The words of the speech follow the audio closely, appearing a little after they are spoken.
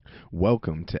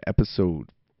Welcome to episode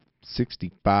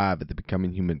 65 of the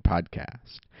Becoming Human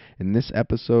podcast. In this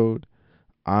episode,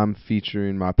 I'm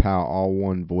featuring my pal All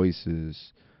One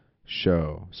Voices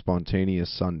show, Spontaneous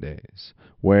Sundays,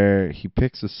 where he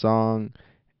picks a song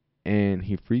and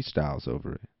he freestyles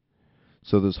over it.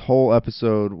 So this whole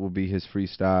episode will be his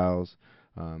freestyles.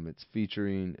 It's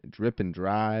featuring Drip and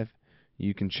Drive.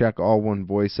 You can check All One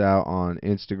Voice out on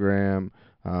Instagram,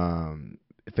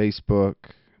 Facebook,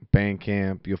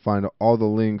 Bandcamp. You'll find all the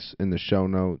links in the show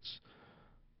notes.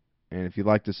 And if you'd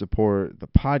like to support the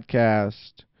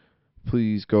podcast,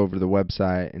 please go over to the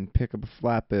website and pick up a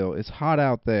flat bill. It's hot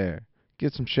out there.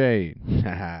 Get some shade.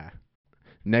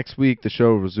 Next week, the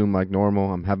show will resume like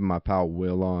normal. I'm having my pal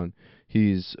Will on.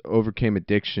 He's overcame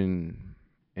addiction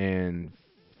and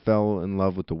fell in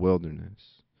love with the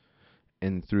wilderness.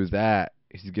 And through that,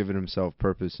 he's given himself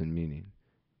purpose and meaning.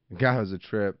 The guy was a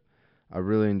trip. I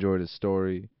really enjoyed his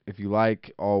story. If you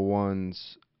like All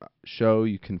One's show,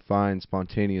 you can find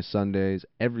Spontaneous Sundays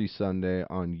every Sunday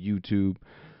on YouTube.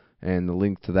 And the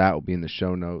link to that will be in the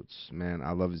show notes. Man,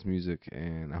 I love his music,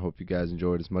 and I hope you guys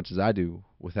enjoy it as much as I do.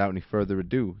 Without any further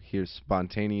ado, here's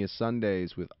Spontaneous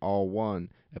Sundays with All One,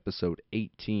 episode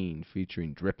 18,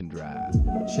 featuring Drip and Drive.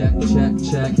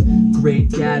 Check. Great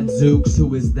Gadzooks,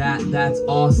 who is that? That's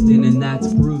Austin, and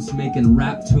that's Bruce making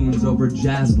rap tunes over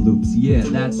jazz loops. Yeah,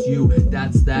 that's you,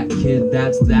 that's that kid,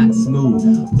 that's that smooth.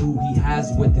 Who he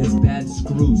has with his bad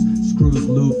screws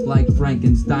loose like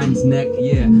Frankenstein's neck,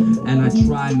 yeah. And I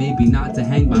try maybe not to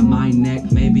hang by my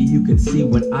neck. Maybe you could see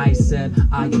what I said.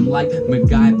 I am like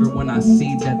MacGyver when I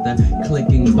see that the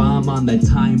clicking bomb on the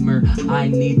timer. I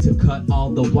need to cut all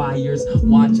the wires.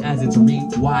 Watch as it's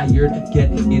rewired.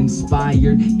 Get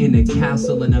inspired in a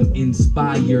castle and I'm in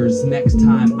spires. Next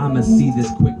time I'ma see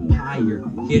this quick pyre.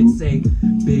 It's a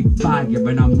big fire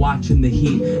and I'm watching the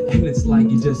heat. And it's like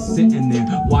you're just sitting there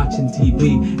watching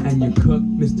TV. And you cook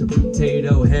Mr.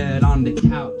 Potato Head on the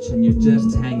couch. And you're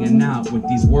just hanging out with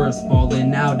these words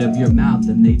falling out of your mouth.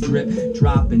 And they drip,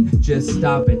 drop, and just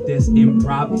stop it. This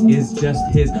improv is just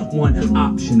his one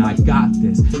option. I got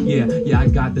this, yeah, I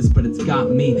got this, but it's got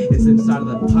me. It's inside of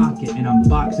the pocket and I'm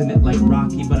boxing it like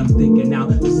Rocky. But I'm thinking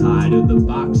outside of the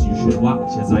box. You should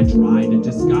watch as I try to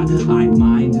just got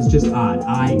mind is just odd.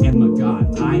 I am a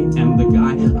god, I am the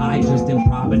guy. I just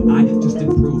improv and I just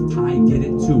improve. I get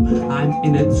it too. I'm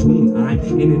in a tune, I'm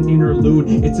in an interlude.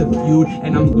 It's a feud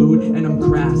and I'm lewd and I'm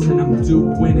crass and I'm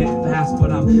doing it fast.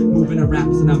 But I'm moving a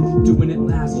raps and I'm doing it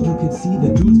last. You can see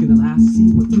the dude's gonna last.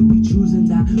 See what you be choosing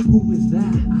that. Who is that?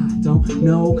 I don't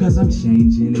know, cause I'm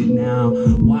changing it now.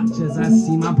 Watch as I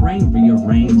see my brain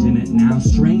rearranging it now.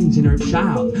 Strange inner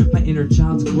child, my inner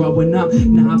child's growing up.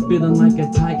 Now I'm feeling like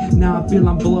a tyke, now I feel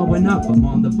I'm blowing up. I'm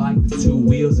on the bike with two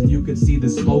wheels and you can see the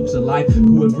spokes of life.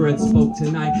 Whoever had spoke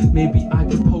tonight, maybe I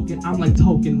could poke it. I'm like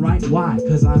Tolkien, right? Why?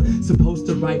 Cause I'm supposed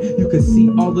to write. You can see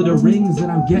all of the rings that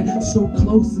I'm getting so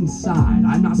close inside.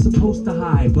 I'm not supposed to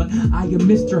hide, but I am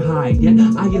Mr. Hyde. Yet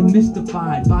I am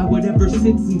mystified by whatever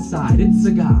sits inside. It's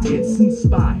a guy, it's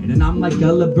inspired, and I'm like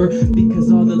Gulliver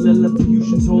because all the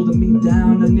Lilliputians holding me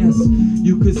down. And yes,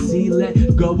 you could see,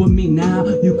 let go of me now.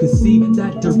 You could see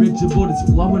that dirigible that's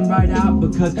flowing right out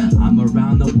because I'm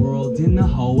around the world in the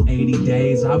whole 80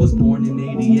 days. I was born in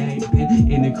 88,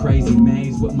 been in a crazy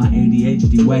maze with my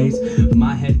ADHD ways.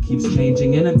 My head keeps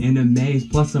changing and I'm in a maze.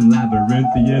 Plus I'm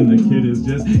labyrinthian. The kid is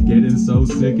just getting so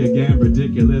sick again.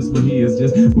 Ridiculous when he is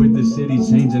just with the shit. He's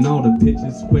changing all the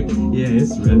pitches quick. Yeah,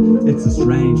 it's a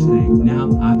strange thing.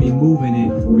 Now I be moving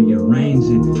it,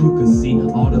 rearranging. You can see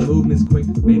all the movements quick.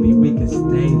 Maybe we could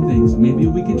stay things. Maybe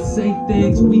we could say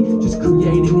things. We just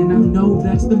creating and I know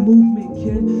that's the movement,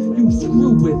 kid. You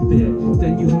screw with it,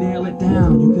 then you nail it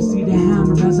down. You can see the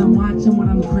hammer as I'm watching what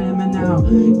I'm cramming out.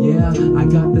 Yeah, I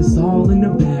got this all in the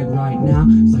bag right now.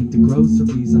 It's like the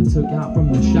groceries I took out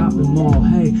from the shopping mall.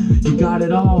 Hey, you got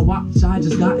it all. Watch, I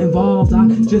just got involved. I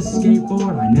just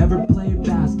skateboard. I never played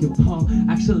basketball.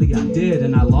 Actually, I did,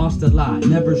 and I lost a lot.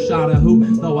 Never shot a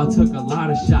hoop, though I took a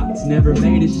lot of shots. Never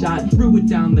made a shot, threw it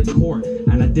down the court.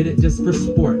 And I did it just for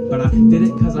sport. But I did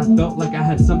it because I felt like I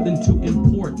had something to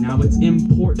import. Now it's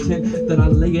important that I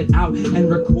lay it out and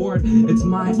record. It's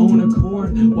my own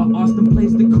accord while Austin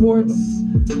plays the chords.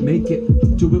 Make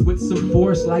it, do it with some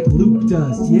force like Luke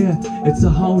does. Yeah, it's a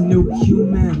whole new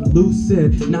human,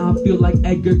 lucid. Now I feel like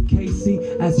Edgar Casey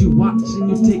as you watch and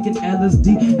you're taking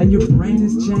LSD and your brain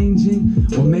is changing.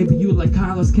 Or maybe you like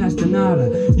Carlos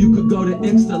Castaneda. You could go to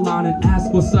Ixtalan and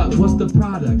ask what's up, what's the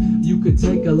product. You could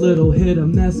take a little hit of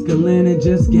mescaline and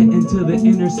just get into the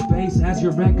inner space as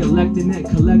you're recollecting it,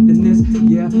 collecting this.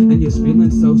 Yeah, and you're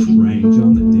feeling so strange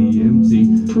on the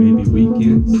DMT. Maybe we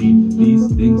can see these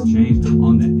things change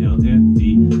on the LSD.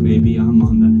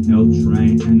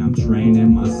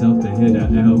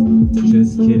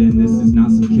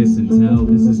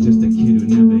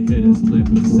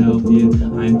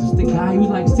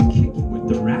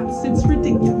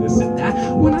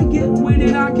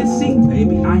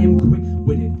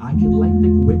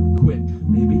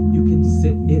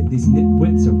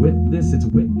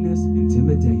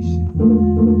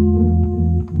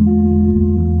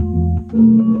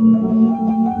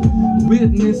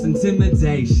 witness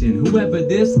intimidation. Whoever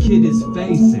this kid is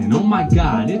facing, oh my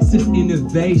god, it's just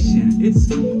innovation.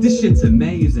 This shit's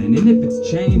amazing, and if it's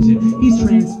changing, he's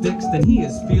transfixed and he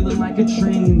is feeling like a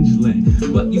changeling.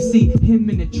 But you see him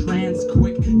in a trance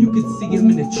quick, you could see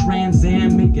him in a Trans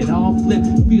Am, make it all flip,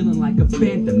 feeling like a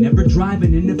phantom, never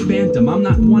driving in a Phantom. I'm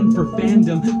not one for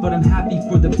fandom, but I'm happy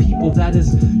for the people that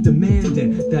is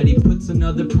demanding that he puts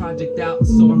another project out.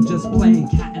 So I'm just playing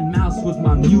cat and mouse with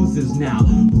my muses now.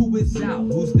 Who is out?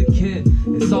 Who's the kid?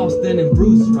 It's Austin and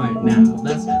Bruce right now.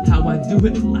 That's how I do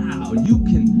it loud. You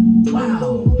can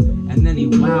wow. And then he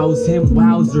wows him,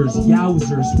 wowzers,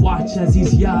 yowzers. Watch as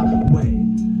he's Yahweh.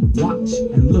 Watch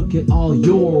and look it all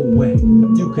your way.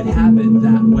 You could have it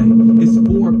that way. It's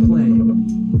foreplay.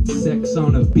 Sex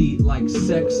on a beat, like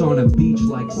sex on a beach,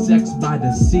 like sex by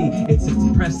the sea. It's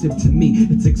impressive to me,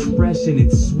 it's expression,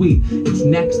 it's sweet. It's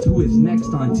next, who is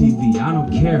next on TV? I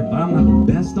don't care, but I'm not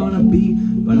the best on a beat,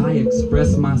 but I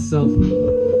express myself.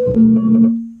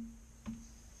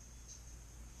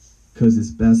 Cause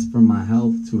it's best for my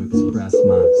health to express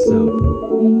myself.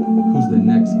 Who's the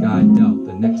next guy dealt,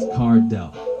 the next card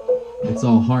dealt? It's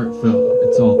all heartfelt,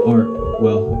 it's all art,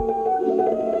 well.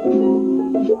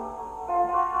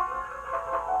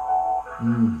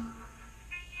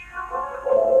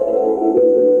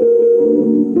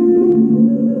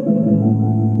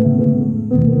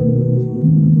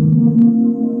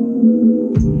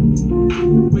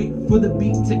 Wait for the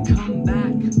beat to come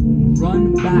back,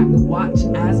 run back, watch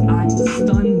as I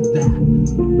stun that,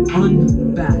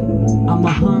 unback, I'm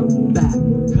a humpback,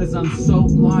 cause I'm so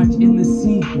large in the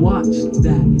sea, watch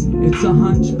that, it's a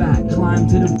hunchback, climb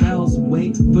to the bells,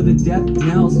 wait for the death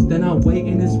knells, then I wait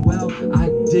in as well, I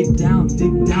dig down,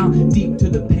 deep to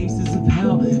the paces of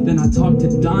hell, then I talk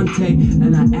to Dante,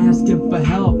 and I ask him for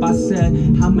help, I said,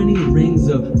 how many rings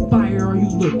of fire are you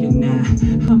looking at,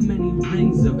 how many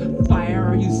rings of fire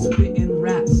are you spitting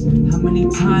raps, how many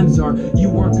times are you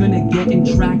gonna get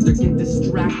entrapped or get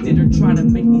distracted or try to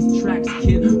make these tracks,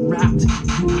 kid, wrapped,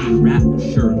 rap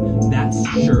shirt,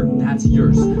 that's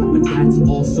yours, but that's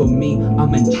also me,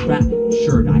 I'm entrapped,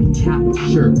 shirt, I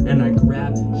capture and I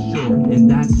grab short, and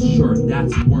that's short,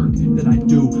 that's work that I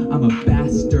do, I'm a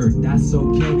bastard, that's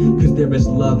okay, cause there is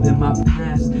love in my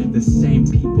past, the same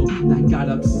people that got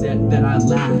upset that I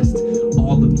last,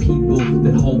 all the people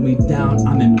that hold me down,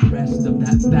 I'm impressed of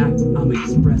that fact, I'm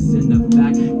expressing the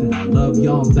fact that I love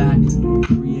y'all back,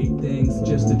 create things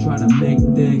just to try to make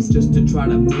things, just to try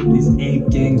to make these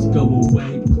achings go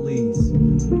away, please,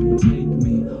 take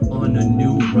me on a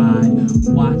new ride,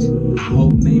 watch,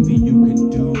 hope maybe you can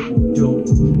do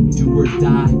or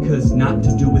die, cause not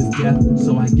to do is death,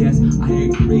 so I guess I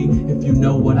agree, if you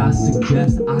know what I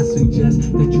suggest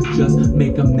that you just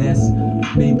make a mess,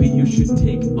 maybe you should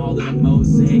take all of the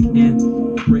mosaic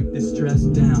and break the stress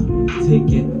down,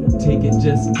 take it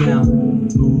just down,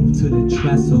 move to the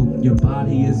trestle, your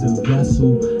body is a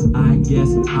vessel, I guess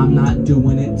I'm not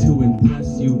doing it to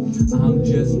impress you, I'm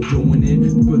just doing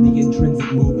it for the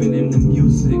intrinsic movement in the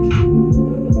music.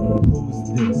 Who's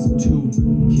this? Two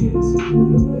kids.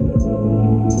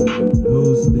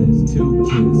 Who's this? Two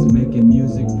kids making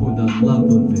music for the love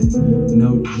of it.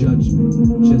 No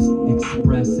judgment, just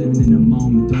expressing in a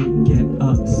moment, don't get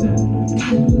upset.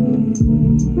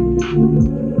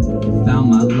 Found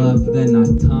my love, then I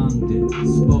tongued it,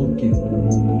 spoke it.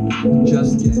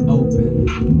 Just get open,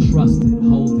 trust it,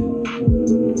 hold it.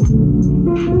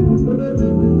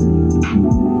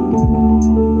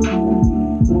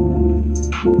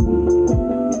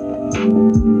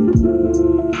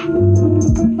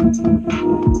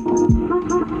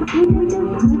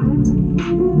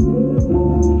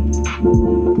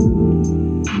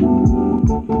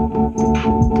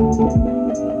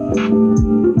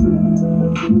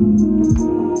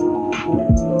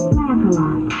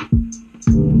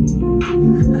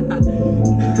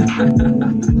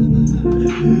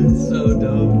 So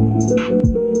dope.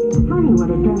 Funny what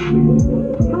it does to.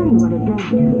 Funny what it does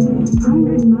to.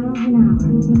 100 miles an hour.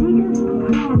 They just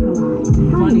laugh a lot.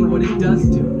 Funny what it does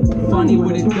to. Funny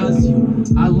what it does you.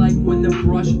 I like when the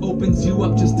brush opens you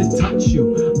up just to touch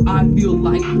you. I feel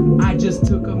like I just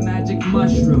took a magic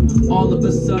mushroom. All of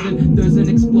a sudden there's an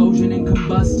explosion and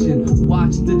combustion.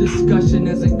 Watch the discussion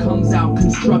as it comes out.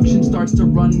 Construction starts to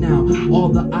run now. All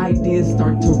the ideas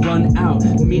start to run out,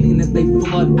 meaning that they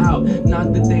flood out.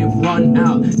 Not that they've run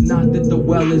out, not that the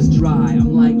well is dry.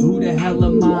 I'm like, who the hell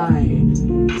am I?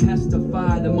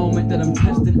 Testify the moment that I'm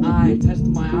testing, I test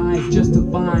my eyes just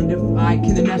to find if I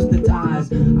can anesthetize.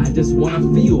 I just wanna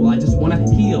feel, I just wanna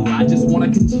heal, I just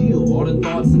wanna congeal all the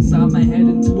thoughts inside my head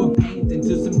into a painting.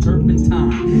 into some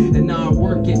turpentine. And now I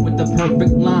work it with the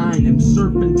perfect line. I'm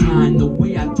serpentine, the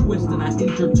way I twist and I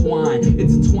intertwine.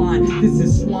 It's twine, this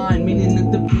is swine, meaning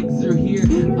that the pigs are here.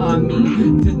 I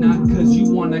mean, not cause you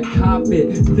wanna cop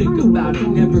it. Think about it,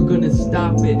 never gonna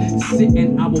stop it.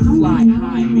 Sitting, I will fly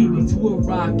high, maybe to a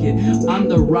rocket. I'm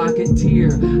the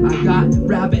rocketeer. I got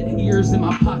rabbit ears in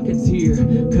my pockets here.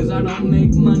 Cause I don't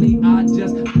make money, I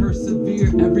just persevere.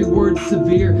 Every word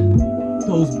severe.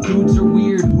 Those dudes are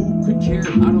weird, who could care?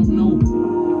 I don't know.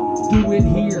 Do it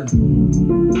here.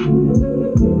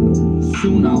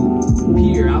 Soon I'll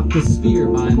appear out the sphere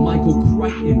by Michael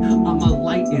Crichton. I'm a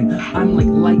lightin', I'm like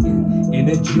lightin' in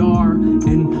a jar,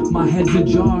 and my head's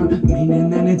ajar, meaning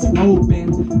that it's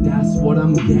open. That's what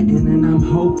I'm getting, and I'm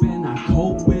hoping I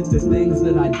cope with the things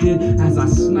that I did as I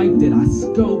sniped it. I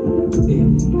scoped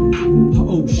it.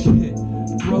 Oh shit.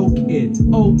 Broke it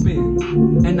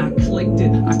open and I clicked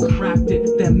it, I cracked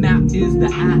it. That map is the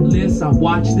atlas. I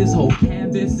watch this whole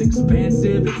canvas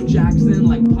expansive. It's Jackson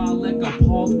like Pollock,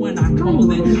 appalled when I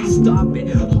call it. Stop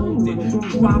it, hold it,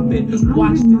 drop it.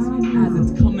 Watch this as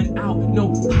it's coming out.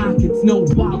 No pockets, no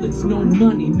wallets, no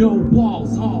money, no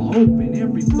walls, all open.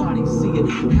 Everybody see it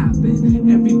happen.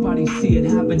 Everybody see it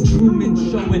happen. Truman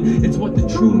showing, it's what the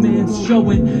true man's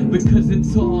showing, because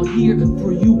it's all here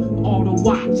for you all to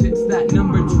watch. It's that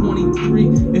number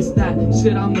 23. It's that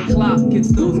shit on the clock. It's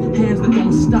those hands that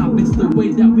don't stop. It's the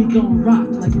way that we gon' rock,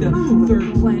 like the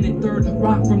third planet, third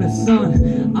rock from the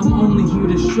sun. I'm only here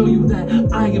to show you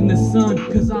that I am the sun,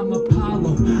 cause I'm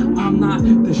Apollo. I'm not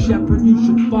the shepherd you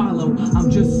should follow. I'm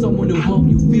just someone who help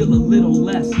you feel a little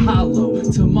less hollow.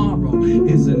 Tomorrow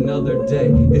is another day.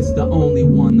 It's the only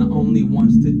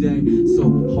one's today. So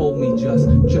hold me,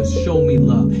 just show me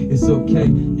love. It's okay,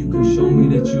 you can show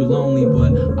me that you're lonely,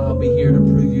 but I'll be here to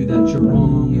prove you that you're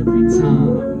wrong every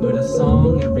time. With a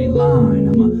song, every line,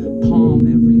 I'm a poem,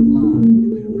 every line.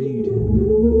 You can read it.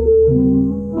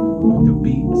 The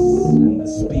beats and the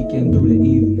speaking through the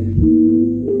evening.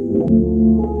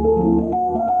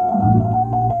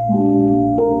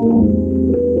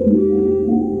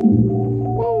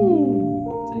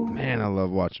 Man, I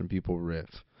love watching people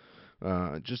riff.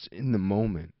 Just in the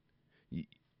moment.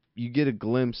 You get a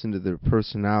glimpse into their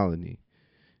personality,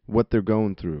 what they're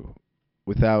going through,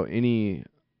 without any,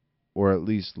 or at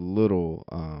least little,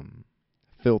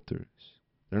 filters.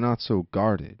 They're not so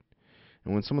guarded.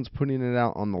 And when someone's putting it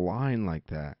out on the line like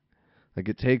that, like,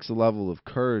 it takes a level of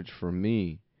courage for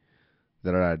me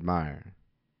that I admire.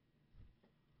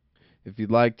 If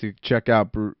you'd like to check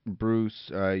out Bruce,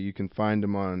 you can find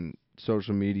him on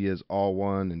social medias, All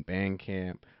One and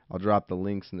Bandcamp. I'll drop the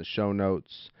links in the show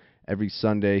notes. Every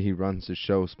Sunday, he runs the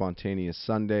show Spontaneous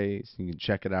Sundays. You can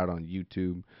check it out on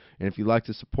YouTube. And if you'd like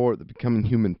to support the Becoming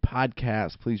Human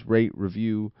podcast, please rate,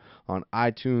 review on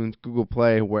iTunes, Google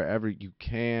Play, wherever you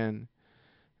can.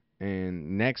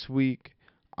 And next week,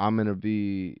 I'm going to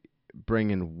be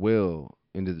bringing Will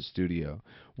into the studio.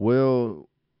 Will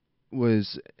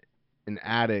was an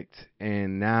addict,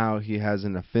 and now he has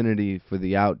an affinity for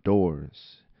the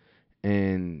outdoors.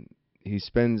 And he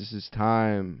spends his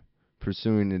time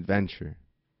pursuing adventure,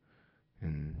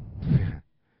 and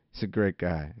he's a great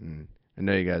guy, and I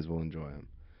know you guys will enjoy him.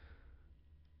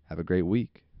 Have a great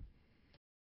week.